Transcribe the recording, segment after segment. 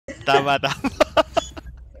tama.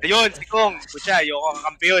 Ayun, si Kong. Pucha, ayoko kang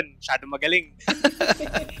kampiyon. Masyado magaling.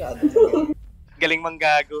 Galing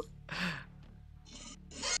manggago.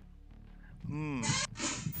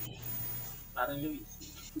 Parang Luis.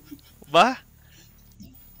 Ba?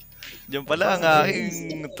 Diyan pala ang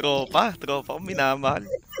aking tropa. Tropa ko minamahal.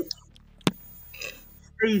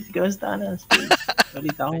 Space, kamusta ka na? Space.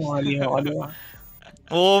 Balita ko, mali mo ano.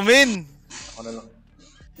 Oo, men. Ako na lang.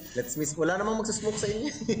 Let's miss. Wala namang magsasmoke sa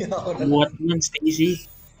inyo. Ako na lang. What man, Stacy?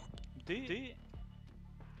 Hindi.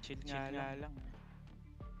 Chill nga lang.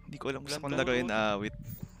 Hindi ko alam kung laruin awit.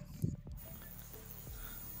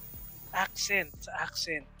 Accent.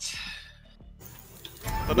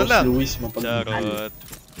 Ito na lang. Luis, mapagmahal. Charot.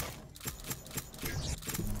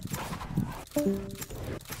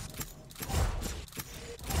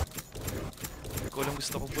 Hindi ko alam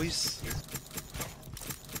gusto ko, boys.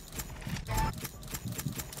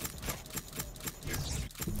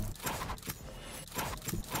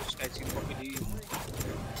 Kahit sino pamiliin mo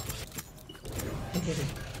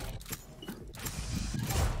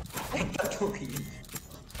Ay, patuloy.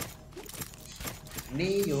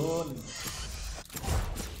 Neon.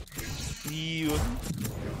 Yun.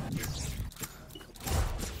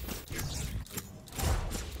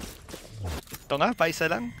 Ito nga, paisa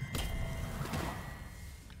lang.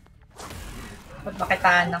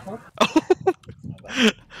 Magpakitaan ako.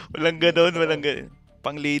 Walang ganon.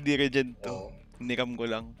 Pang lady regent to. Niram ko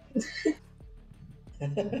lang.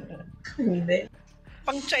 Hindi.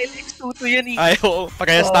 Pang child X2 yan eh. Ay, oo.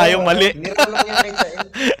 Parehas tayong mali. Niram lang yan kay Chael.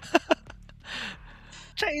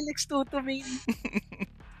 Child X2 main.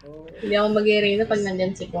 Hindi ako mag-i-Reyna pag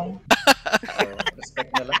nandyan si Kong. Respect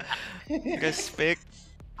na lang. Respect.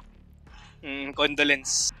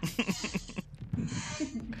 Condolence.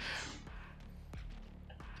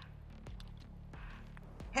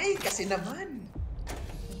 Hey, kasi naman.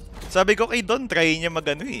 Sabi ko kay Don, try niya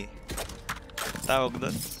mag-ano eh. Tawag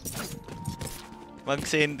doon.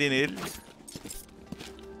 Mag-sentinel.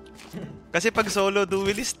 Kasi pag solo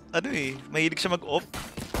duelist, ano eh, mahilig siya mag-off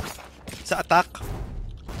sa attack.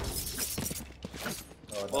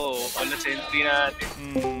 Oo, wala sentry natin.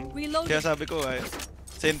 Kaya sabi ko, ay,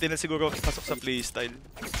 sentinel siguro pasok sa playstyle.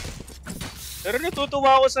 Pero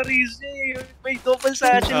natutuwa ako sa Riz niya eh. May double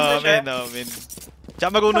satchel na siya. Men.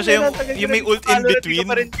 Tsaka marunong siya yung may ult in between.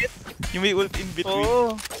 Yung may ult in between.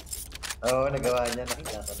 Oo, nagawa niya.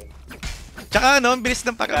 Nakita ko rin. Tsaka ano, ang bilis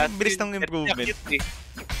ng improvement.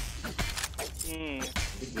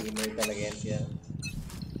 Gamer talaga yan siya.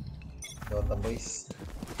 Dota boys.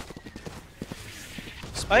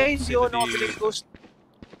 Ay, hindi ako nakabiling ghost.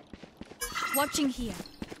 Watching here.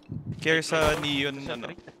 Care sa neon, ano.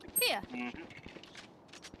 Here.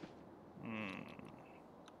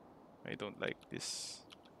 I don't like this.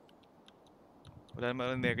 Wala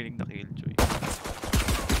naman narinig na killjoy.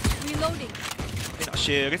 Reloading.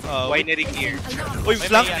 Pinaka-sheriff, Winery gear. Uy,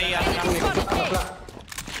 flank!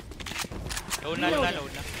 Low na.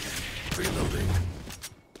 Reloading.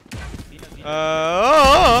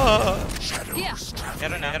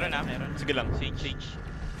 Meron na. Sige lang. Sage.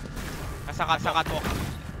 Nasa catwalk.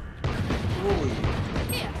 Uy.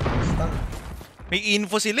 Stun. May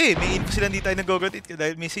info sila eh. May info sila hindi tayo nag-go-go-tit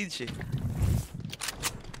dahil message eh.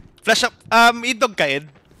 Flash up. Idog ka,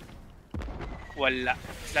 Ed? Wala.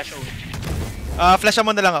 Flash out. Flash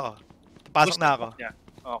mo na lang ako. Pasok na ako. Yeah.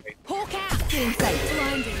 Okay. Hawk out.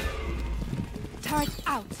 Blinding. Turret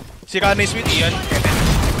out. Si Reyna is with Ian.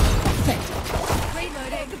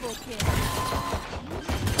 Reloading.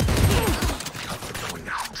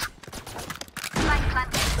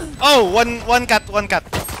 Oh, one cat.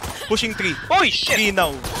 Pushing 3. Holy shit! 3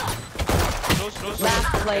 now. Close. Last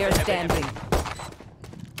player standing.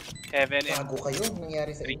 Heaven and Bago kayo.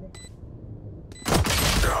 Nangyari sa inyo.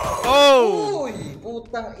 Oh! Uy!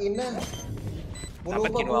 Putang ina. Puno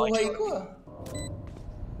Dapat pa kinuha ko buhay yung ko ah.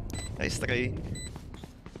 Nice try.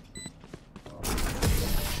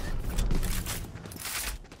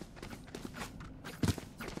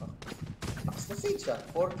 Takas na sage ah.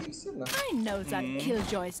 4 kills yun ah. I know that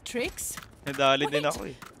Killjoy's tricks. Nadali din ako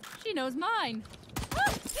eh. She knows mine.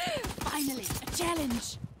 Finally, a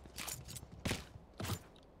challenge.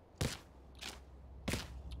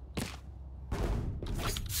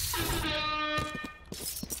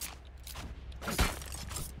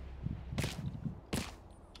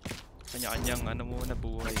 Kanya-kanyang ano muna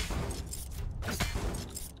buhay.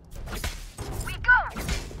 We go.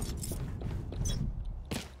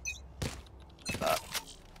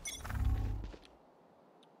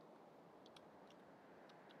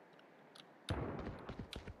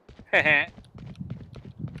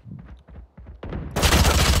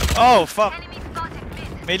 Oh, fuck. Enemy spotted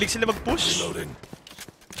mid. Mahilig sila mag-push.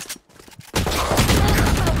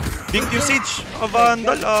 Dink yung Sage.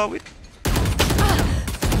 Vandal, awit.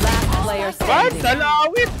 Last player standing.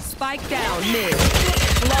 Dalawit! Spike down mid.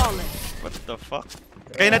 Flawless. What the fuck?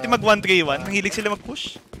 Kaya natin mag 1-3-1. Mahilig sila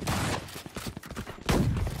mag-push.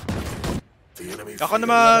 Ako na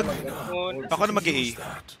mag-A.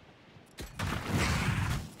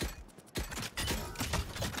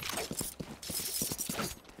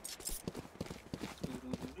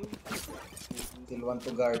 Still want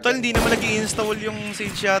to guard. Total, hindi naman nag-i-install yung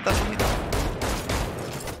Sage yata sa mid.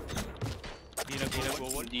 Hindi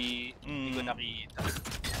nag-wall. Hindi ko nakita.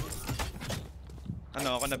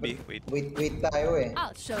 Ano, ako na B. Wait. Wait tayo eh.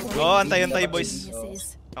 I'll show you. Oo, antay boys.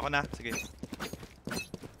 Geniuses. Ako na, sige.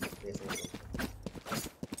 Yes, yes.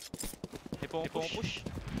 Push.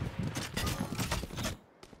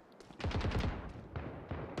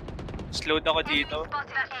 Slowed ako dito.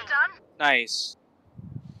 Nice.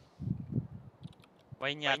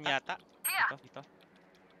 Wine yata. Dito.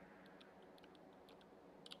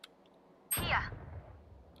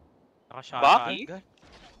 Naka-shot. Baki?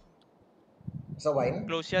 Sa wine?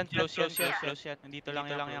 Close yan. Nandito lang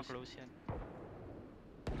yan, close yan.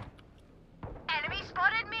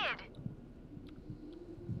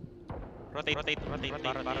 Rotate.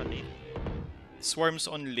 Swarms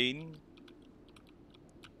on lane.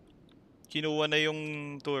 Kinuha na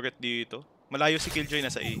yung turret dito. Malayo si Killjoy,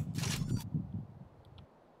 nasa A.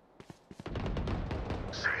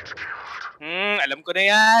 Alam ko na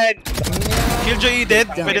yan! Killjoy dead.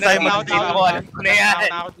 Pwede tayo Alam ko na yan!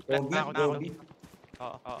 Gobi.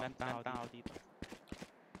 Oo. Tanga ako dito.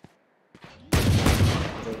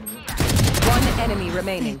 One enemy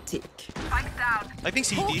remaining. Tick. I think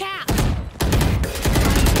CD. Hawk out.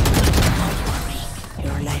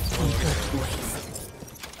 Your life won't go to waste.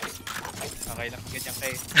 Okay lang, ganyan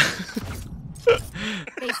kayo.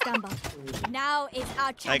 They stumble. Now is our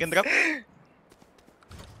chance. I can drop.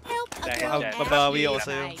 Help a Dahil girl dyan. out. Babawi ako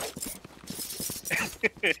sa'yo.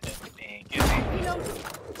 Thank you. Reload.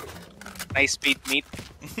 Nice speed meet.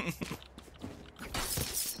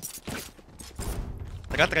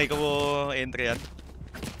 Try ko entry yan.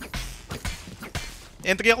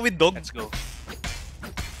 Entry ako with dog. Let's go.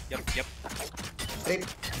 Yup. Straight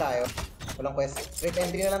tayo. Walang quest. Straight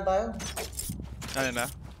entry na lang tayo. Ano na?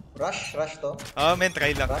 Rush to. Men,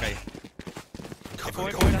 try lang, try.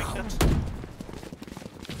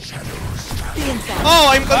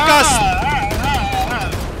 Oh, I'm concussed!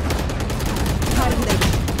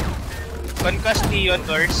 Concussed Neon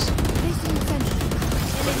Doors.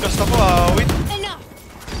 Concussed ako, wait. Enough.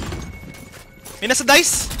 May nasa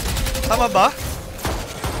dice? Tama ba?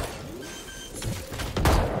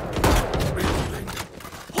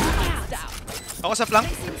 Ako sa flank?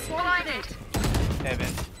 7.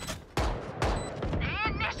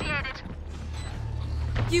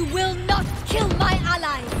 You will not kill my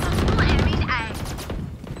ally.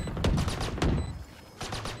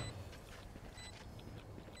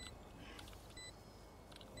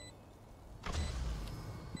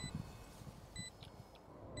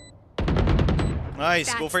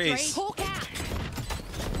 Nice, go for ace. Hawk out.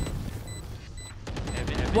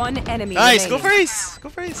 One enemy Nice, remaining. go for ace! Go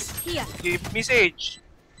for ace! Here. Give me Sage.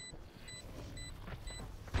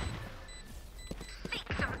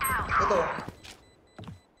 Ito.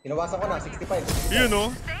 Pinawasan ko na, 65. Yun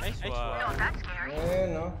no? Nice one. Ayun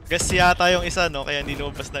no. Guess yata yung isa no, kaya hindi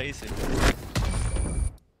lumabas na ace eh.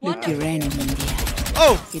 Look your enemy in the eye.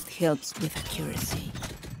 Oh! It helps with accuracy.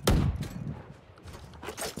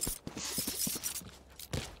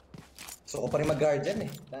 So ko pa rin mag-guard dyan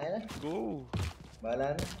eh. Tayo na. Go!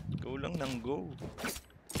 Bahala na. Go lang ng go.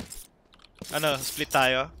 Ano, split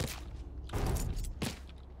tayo?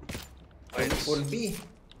 Full B.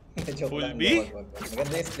 Joke Full lang. B? Wag.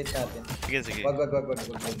 Maganda yung split natin. Sige, sige. Wag.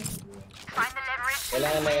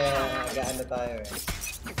 Kailangan na gaan na tayo eh.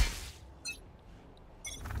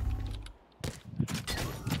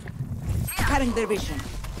 Cutting their vision.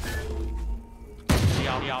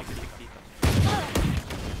 Hindi ako pick dito.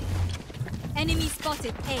 Enemy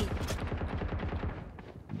spotted. A.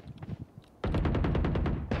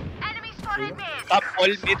 Top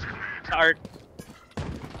all mid sa art.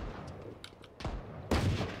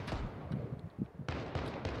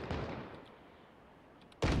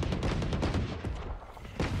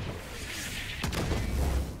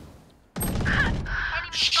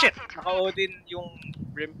 Shit! Naka-Odin yung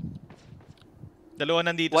Brim. Dalawa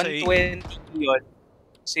nandito sa A. 120 yun.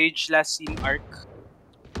 Sage last seen arc.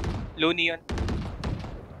 Looney yun.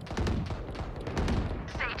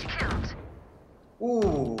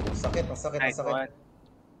 Sakit. Nice one.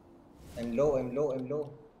 I'm low.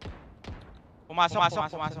 Pumasok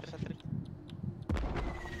sa tree.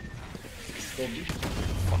 Kobe.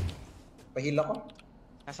 Pahila ko.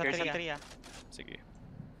 Nasa tree ah. Sige.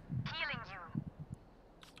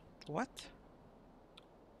 What?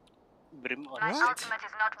 Brim on. What?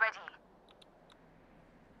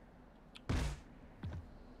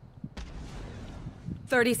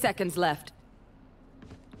 30 seconds left.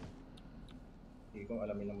 Hindi ko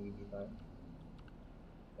alamin ang hindi tayo.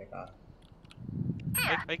 Teka.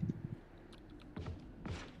 Ay.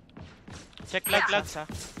 Check lags ha.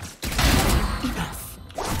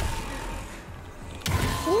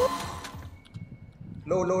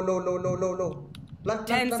 Low. Plant,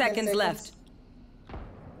 10 seconds left.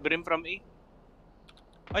 Brim from A.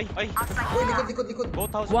 Ay. Uy, likod.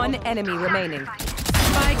 Both house. One enemy remaining.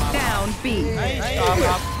 Spike down B.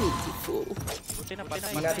 Buti na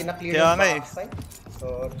patay. Hindi natin na-clear Kaya yung nga eh. backside.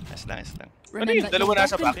 So, Nice lang. Ano yun? Dalawa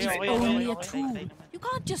nasa weapon backside. is Okay. only a tool. You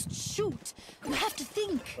can't just shoot. You have to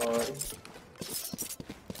think. sorry.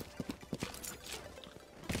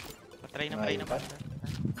 Patry na.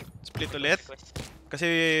 Split ulit. Kasi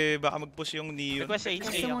baka mag-push yung Neo. Request A.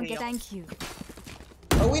 Someone get thank you.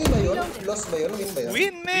 Win ba yun? Loss ba yun? Win ba yun?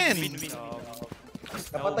 Win, man!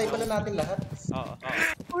 Napatay pala natin lahat. Oo.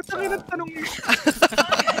 Puta ka ng tanong niyo.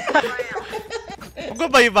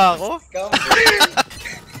 Magbabay ba ako? Scam.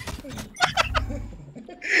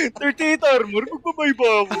 38 armor, magbabay ba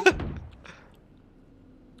ako?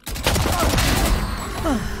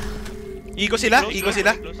 Eco sila? Close,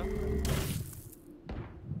 ah.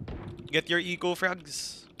 Get your eco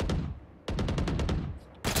frags.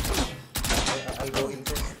 I'll go in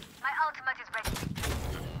first.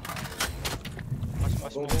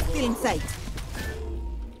 Mas Go. Feeling sight.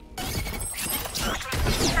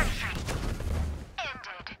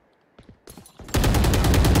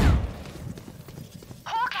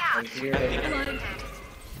 I'm clear.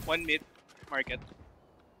 One mid. Market.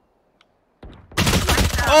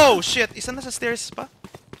 Oh, shit! Isa na sa stairs pa.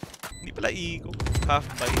 Hindi pala eco. Half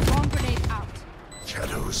by. Bomb grenade out.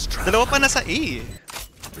 Dalawa pa nasa A eh.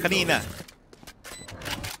 Kanina.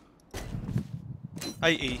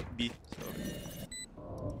 Ay, A, B. So.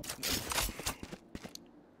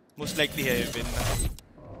 Most likely heaven na.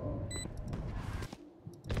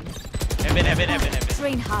 Heaven.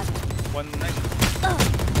 Train hard. One night.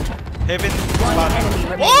 Heaven. One Spot. enemy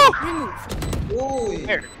remaining. Oh! Removed. Uy!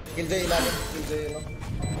 Where? Killjoy ilalim. Killjoy ano.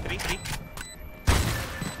 3.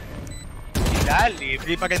 Ilalim.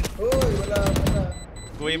 Hindi pa rin. Uy! Wala.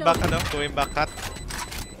 Going back cut.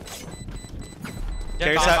 Diyan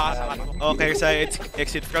Carry baka sa- makasakan mo. Oh, carry sa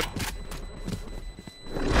exit front.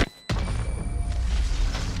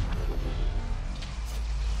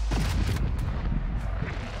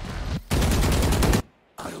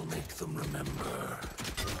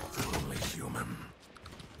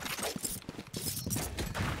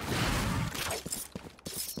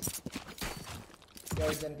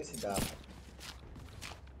 Kaya dyan kasi dapat.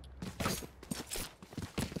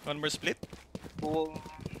 One more split.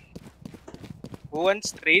 Who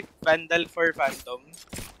wants straight Vandal for Phantom?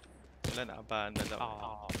 Wala na, abandon na.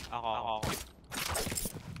 Ako.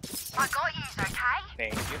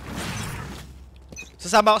 Thank you.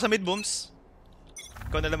 Sasama ako sa mid booms.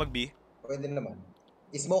 Ikaw na lang mag-B. Pwede naman.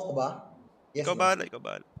 I-smoke ba? Yes. Ikaw no?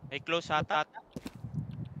 bahala. Ay, close hata.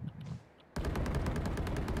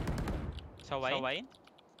 Sa wine?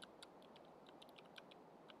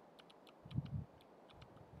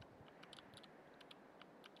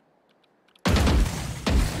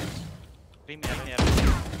 Premier.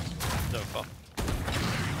 So, fuck.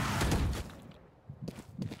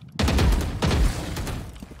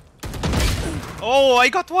 Oh, I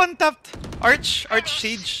got one tapped. Arch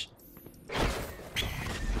Sage.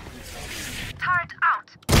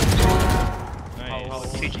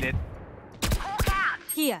 Nice. Siglet.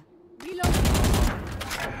 Here.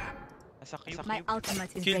 Nasa cube. My ultimate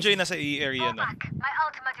is Killjoy ready. nasa E area na.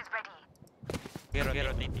 Gero.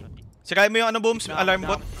 Sakay mo yung ano booms, alarm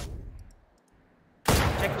bot.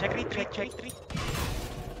 Check 3.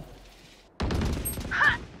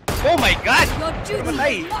 Oh my god! Your duty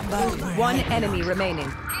Namatay. is not over. One enemy remaining.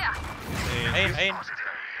 Ayun.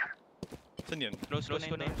 Saan yun? Close ko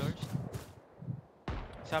na yung doors.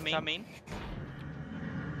 Sa main.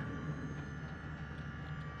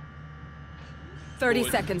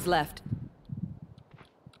 30 seconds left.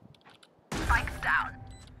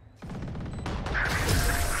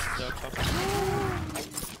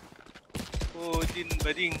 Oh,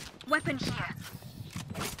 bading. Weapon here.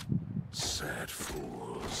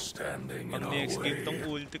 Pag next game tong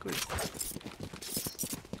ulti ko eh.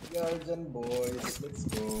 Guardian boys. Let's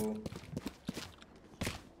go.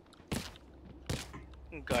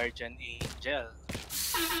 Guardian Angel.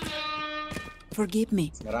 Forgive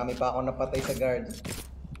me. Marami pa ako napatay sa guard.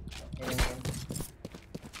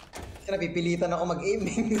 Kasi napipilitan ako mag-aim.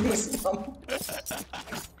 Hindi mo spam.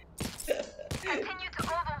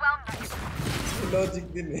 Logic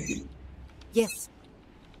din eh. Yes.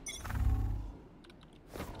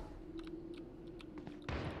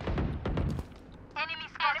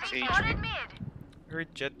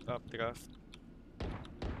 Heard jet updraft.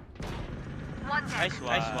 Nice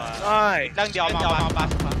one. Nice. Wait lang, di ako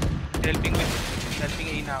makapasok pa. Helping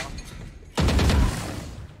A na ako.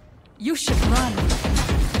 You should run.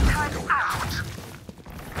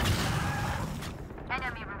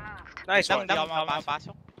 Nice Wait lang, one. di ako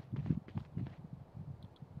makapasok.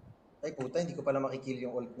 Ay puta, hindi ko pala makikill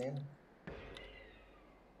yung ult na yan.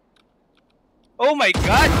 Oh my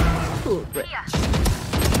god!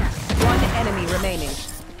 One enemy remaining.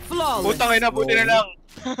 Flawless. Putang ina, buti na lang.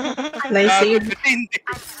 Nice save.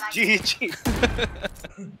 GG.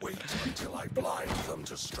 Wait until I blind them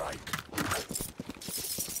to strike.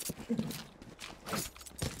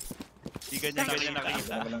 Di ganyan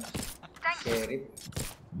nakita. Sheriff.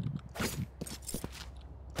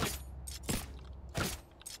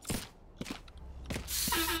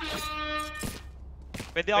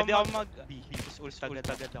 Pwede ako mag-B.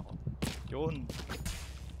 Ultagad ako. Yun.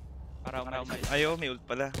 Para umalis. Ayaw, may ult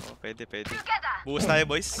pala. Oh, pwede. Buhos tayo,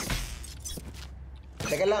 boys.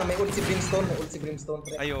 Teka lang, may ult si Brimstone.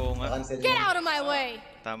 Pre. Ayaw nga. Cancel Get yun. out of my way!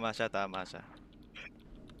 Tama siya.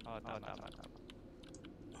 Oo, tama.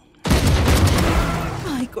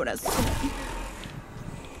 Ay, corazón.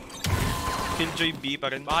 Killjoy B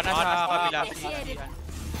pa rin. Baka nasa kabila.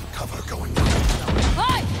 Cover going down.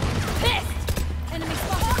 Hi! This! Enemy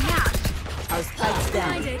spotted! Yeah! Our spike's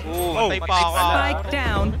down. Oh, Patay pa ako. Spike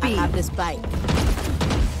down I B. have the spike.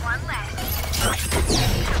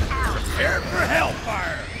 Prepare for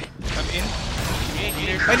hellfire. I'm in.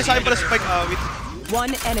 Ay, nasa akin pala spike. Wait.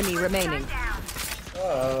 One enemy remaining.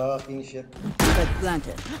 King shit. But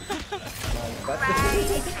planted.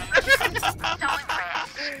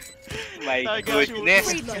 My goodness.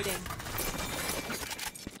 Reloading.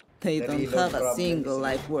 They don't have a single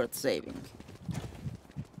life worth saving.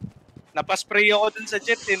 Napaspray ako dun sa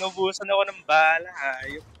jet, tinubusan ako ng bala.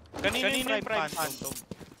 Ayop. Kanino yung Prime Phantom?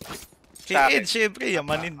 Si Ed, syempre,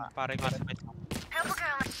 yamanin. Parang kasabit.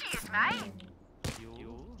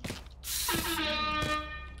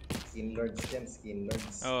 Skin lords yan, skin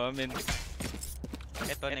lords. Oh, I mean.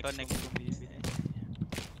 Ito next yung bibili.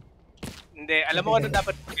 Hindi, alam mo ano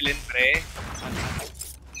dapat bilhin, pre?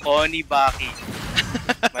 Oni Baki.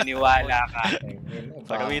 Maniwala ka.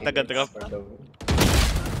 Pag-awit agad-drop.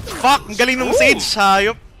 Fuck! Ang galing ng Sage,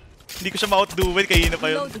 hayop! Hindi ko siya ma-outduel, kanina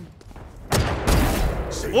pa yun.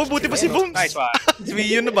 Oh, buti pa si Booms! Nice one. Si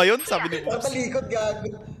Mio na ba yun? Sabi ni Booms. Nakatalikod,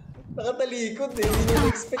 gago. Nakatalikod eh. Hindi nyo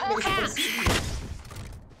expect na isa pa siya.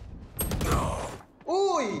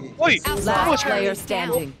 Uy! Uy! Last player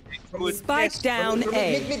standing. Good. Spike down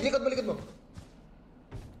A. Mid, likod mo.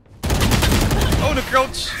 Oh,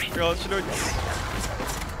 nag-crouch! Crouch, Lord.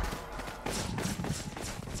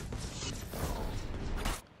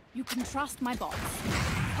 You can trust my boss.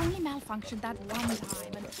 Only malfunctioned that one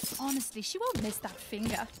time, and honestly, she won't miss that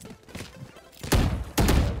finger.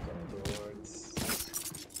 Lords.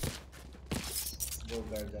 Go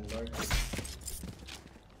Guardian Lords.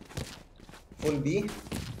 Full B?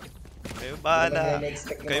 Kayo bahala.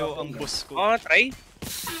 Kayo ang boss ko. Oh, try.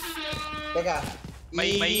 Teka,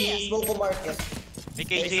 May- smoke ko market. May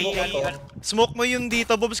KJ Smoke ko to. Smoke mo yung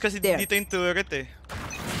dito, Bobs, kasi There. dito yung turret eh.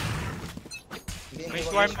 May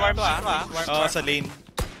swarm to ah. Oo, sa lane.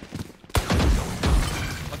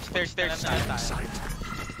 Stairs na tayo.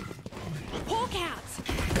 Hawk out!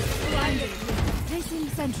 Blinded.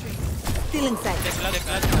 Placing sentry. Still inside.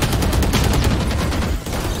 Left.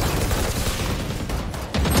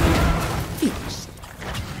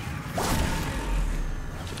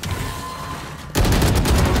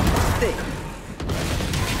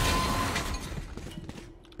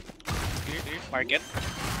 Market.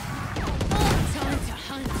 Time to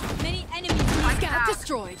hunt. Many enemies scout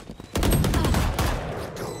destroyed.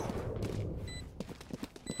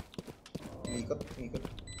 Umikot.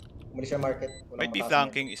 Umalis siya market. Walang Might be mataas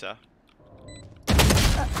flanking isa.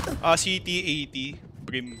 CT, 80,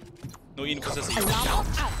 Brim. No info sa CT. Alarm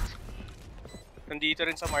out. Nandito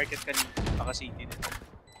rin sa market kanina. Naka-city din.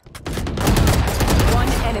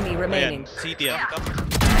 One enemy Ayan, remaining. CT ah.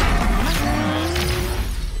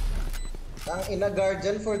 Ang ina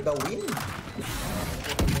Guardian for the win.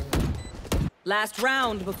 Last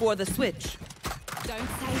round before the switch. Don't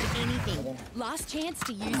save anything. Last chance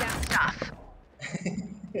to use our stuff.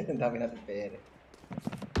 Ang dami natin pere.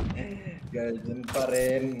 Guardian pa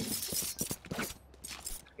rin.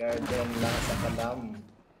 Guardian lang sa kalam.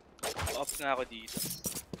 Off na ako dito.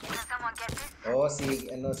 Oh, si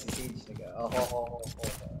Sage.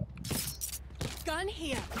 Gun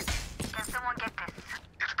here.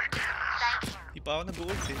 Di pa ako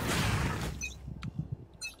nag-ult eh.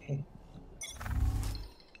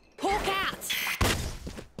 Hawk out.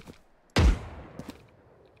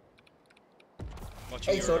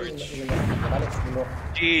 Watching Ay, your sorry. urge. Alex, dino.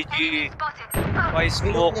 GG. Why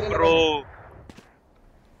smoke, bro?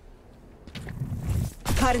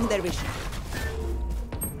 Cutting their vision.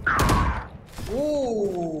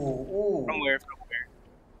 Ooh. From where? From where?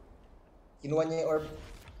 Kinuha niya yung orb.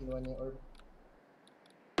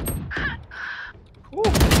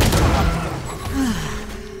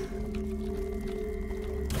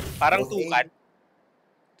 Parang Okay. tukat.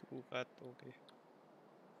 Tukat, okay.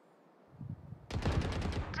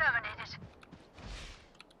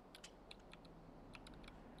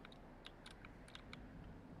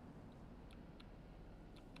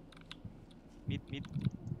 Mid.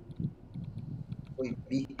 Uy,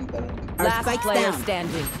 B lang. Last spike's player down.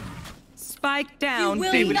 standing. Spike down. You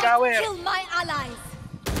will Table not tower. kill my allies.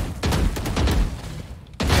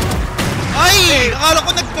 Ay! Akala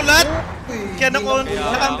ko nagkulat! Kaya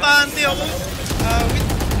nakampante ako. Wait.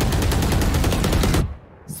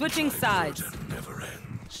 Switching sides. Never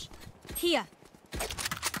ends. Here.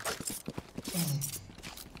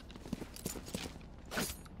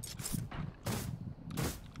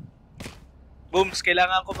 Booms,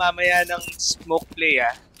 kailangan ko mamaya ng smoke play,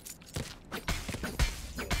 ah.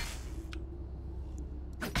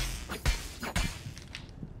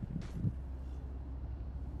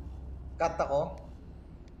 Cut ako.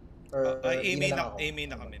 Or Ay, hindi lang ako. aimay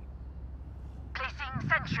na kami.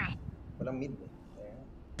 Walang mid eh. Ayan.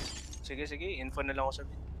 Sige. Info na lang ako sa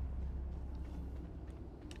mid.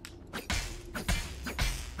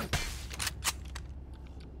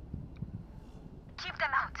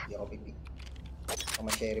 Hindi ako pipi.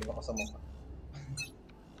 Sheriff ako sa mukha.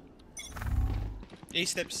 A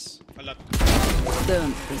steps. A lot.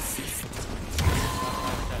 Don't resist.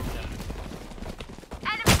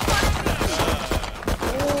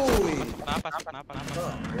 Uy! Napasok.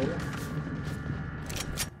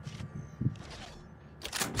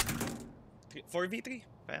 4v3.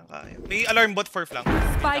 Kaya. May alarm bot for flank.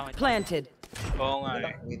 Spike planted. Oo nga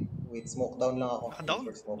eh. Wait, smoke down lang ako. Naka-down?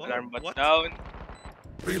 First smoke. Alarm bot What? down.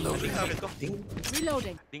 Reloading. Ding.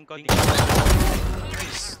 Reloading. Dingko.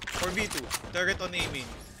 Nice. 4v2. Turret on A main.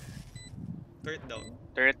 Turret down.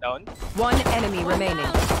 Turret down. One enemy remaining.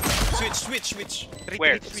 Switch.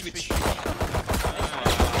 Where? Switch.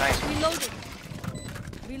 Nice.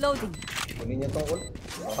 Reloading. Kunin niyo tong ult.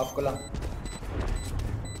 Makap ko lang.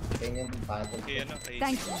 Kaya niyo tayo. Okay, ano? Okay.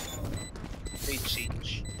 Thank you.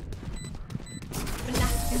 Sage.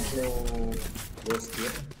 So, ghost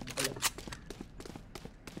here.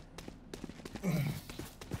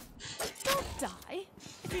 Don't die.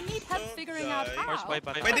 If you need help figuring out die. how.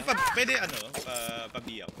 Pwede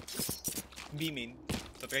pabiyak. B main.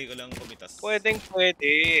 So try ko lang pumitas. Pwede.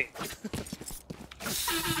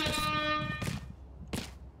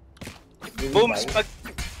 Booms,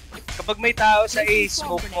 kapag may tao sa A,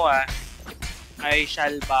 smoke mo ay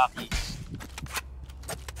Shalbakis.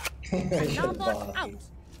 Alarm bot out.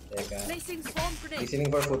 Teka. Placing swarm grenade. Listening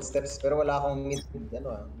for footsteps, pero wala akong mid,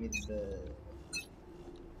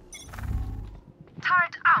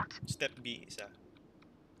 Step B isa.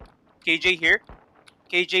 KJ here?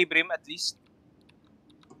 KJ Brim at least.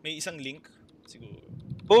 May isang link siguro.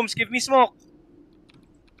 Booms, give me smoke.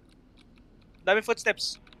 Dami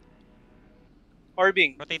footsteps.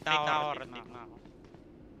 Orbing. Rotate na ako.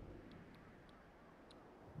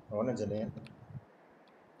 Oo, nandiyan na yan.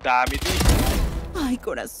 Dami din. Ay,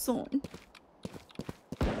 corazón.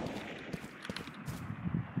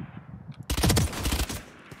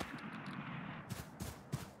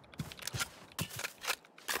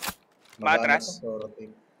 Matras?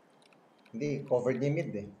 Hindi, covered niya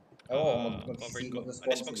mid eh. Covered ko.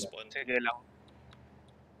 Alis mag-spawn. Sige lang.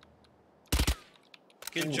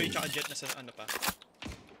 Killjoy tsaka Jet na sa ano pa.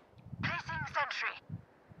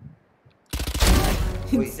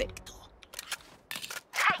 Insecto.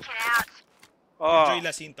 Oh, Killjoy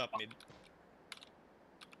last in top mid.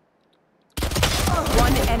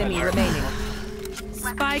 One enemy remaining.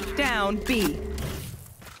 Spike down B.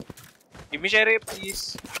 give me sheriff,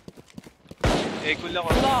 please. Cool ako.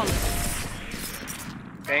 Long.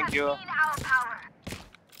 Thank you.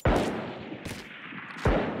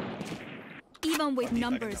 Even with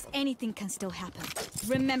numbers, anything can still happen.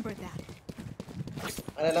 Remember that.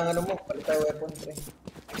 Ano mo, palit tayo weapon, pre.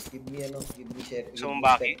 Give me share.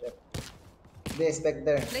 Sumbaki. Hindi,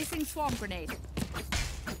 Spectre. Placing swarm grenade.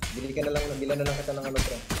 Bilan na lang kita ng ano,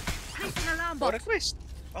 pre. Placing alarm For bot. request.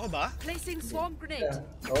 Ako ba? Placing swarm grenade.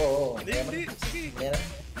 Oo. Hindi. Sige.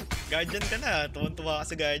 Guardian ka na. Tuwan-tuwa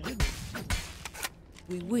ka sa Guardian.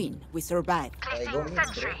 We win, we survive. Ay, go mid,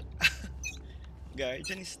 bro.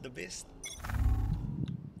 Guardian is the best.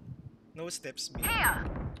 No steps, me.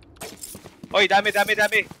 Oy, dami.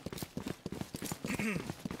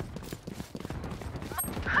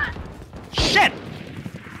 Shit!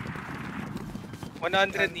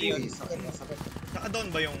 100 Uy, yun. sakit.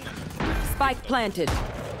 Naka-down ba yung... Spike planted.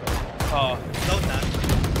 Oh. Down na?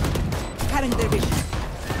 Cutting their vision.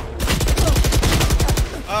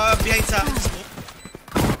 Behind sa smoke.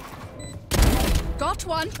 Got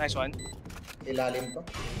one. Nice one. Ilalim to.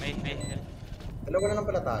 May. Dalawa na lang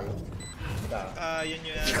pala tayo. Yun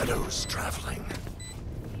yun. Shadows traveling.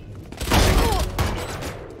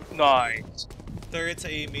 Nice. Turret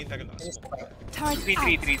sa A main, pero naka-smoke. Turret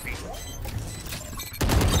 3.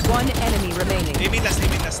 One enemy remaining. A main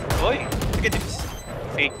last. Oy, Sige, dips.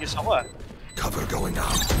 fake news ako ah. Cover going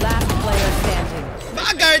out. Last player standing.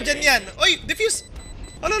 Baka Guardian yan! Oy, defuse!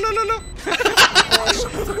 Alo.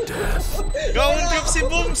 Gawin trip si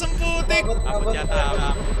Boom, samputik! Abot yata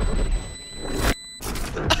ako.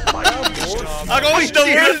 Around the world! Around the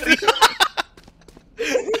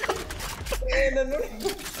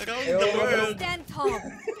world! Stand tall.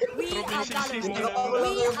 We are valorant.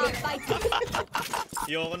 We are fighting.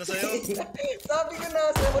 Ayoko na sa'yo. Sabi ko na,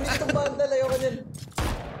 sa ulit itong bundle. Ayoko nyan.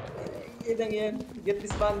 Yan lang yan. Get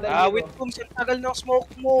this bundle. Wait kung sa tagal ng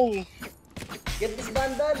smoke mo. Get this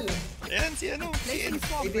bundle. Ayan, si ano? Placing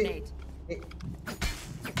swarm grenade.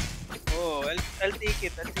 Oh, I'll take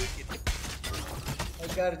it. My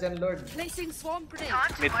Guardian Lord. Placing swarm grenade.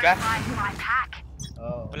 Mid ka?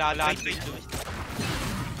 Oh. Wala range doon.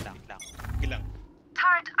 Lang. Gilang.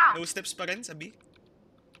 No steps pa rin, sabi.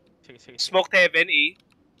 Sige. Smoke heaven, eh.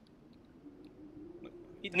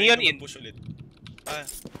 Neon in. Push ulit.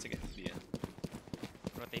 Sige. Yan.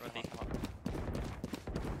 Rotate ako.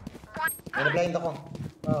 May na-blind ako.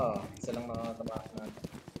 Isa lang makatamaan natin.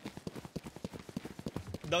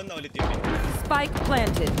 Down na ulit yung mid. Spike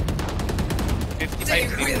planted.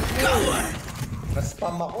 55 minutes.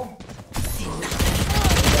 Na-spam ako.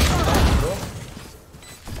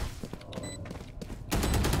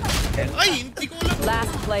 Ay, hindi ko alam.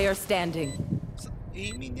 Last player standing.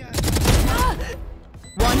 Aiming niya.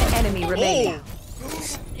 One enemy remaining.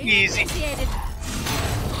 Easy. Initiated.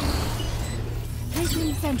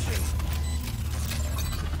 Placing sentry.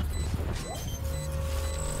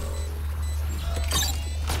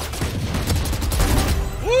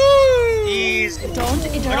 Woo! Easy. Don't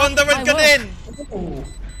interrupt Around the world my ka work. din!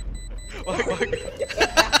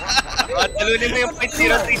 Talunin mo yung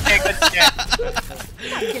 0.03 seconds niya.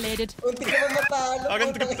 Calculated. Unti ka ba matalo?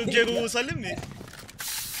 Parang trip to Jerusalem eh.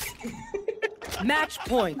 Match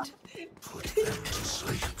point. Put them to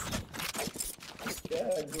sleep.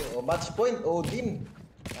 Gago. Match point, Odin.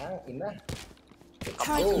 Ina.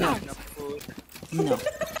 Turret out. No.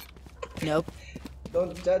 Nope.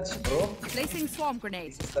 Don't judge, bro. Placing swarm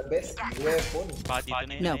grenade. This is the best weapon. Body to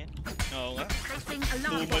na yun. No. Oo nga. Placing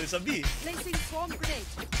alarm Tumal bot. sa B. Placing swarm grenade.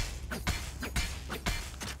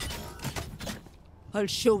 I'll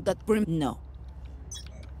show that brim. No.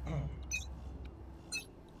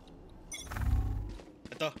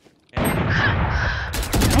 Ito.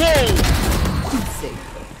 Safe.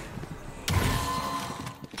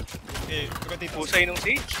 Okay, rotate mo. Pusay nung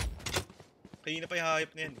siege. Kanina pa yung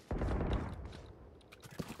hype na yan.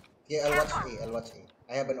 Yeah, I'll watch A.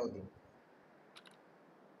 I have an Odin.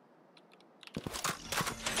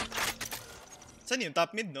 Saan yun?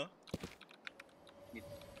 Top mid, no?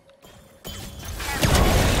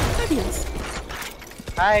 Adios.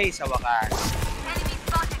 Ay, sa wakas.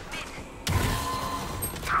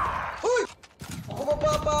 Uy! Ako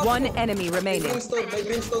mababa ako. One enemy remaining. May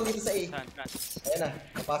brimstone dito sa A. Saan? Ayan na,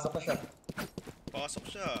 napasok na siya. Pasok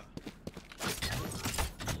siya.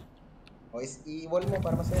 O, i-wall mo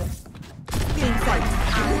para masaya. Feeling sight.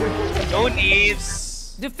 No needs.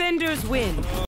 Defenders win.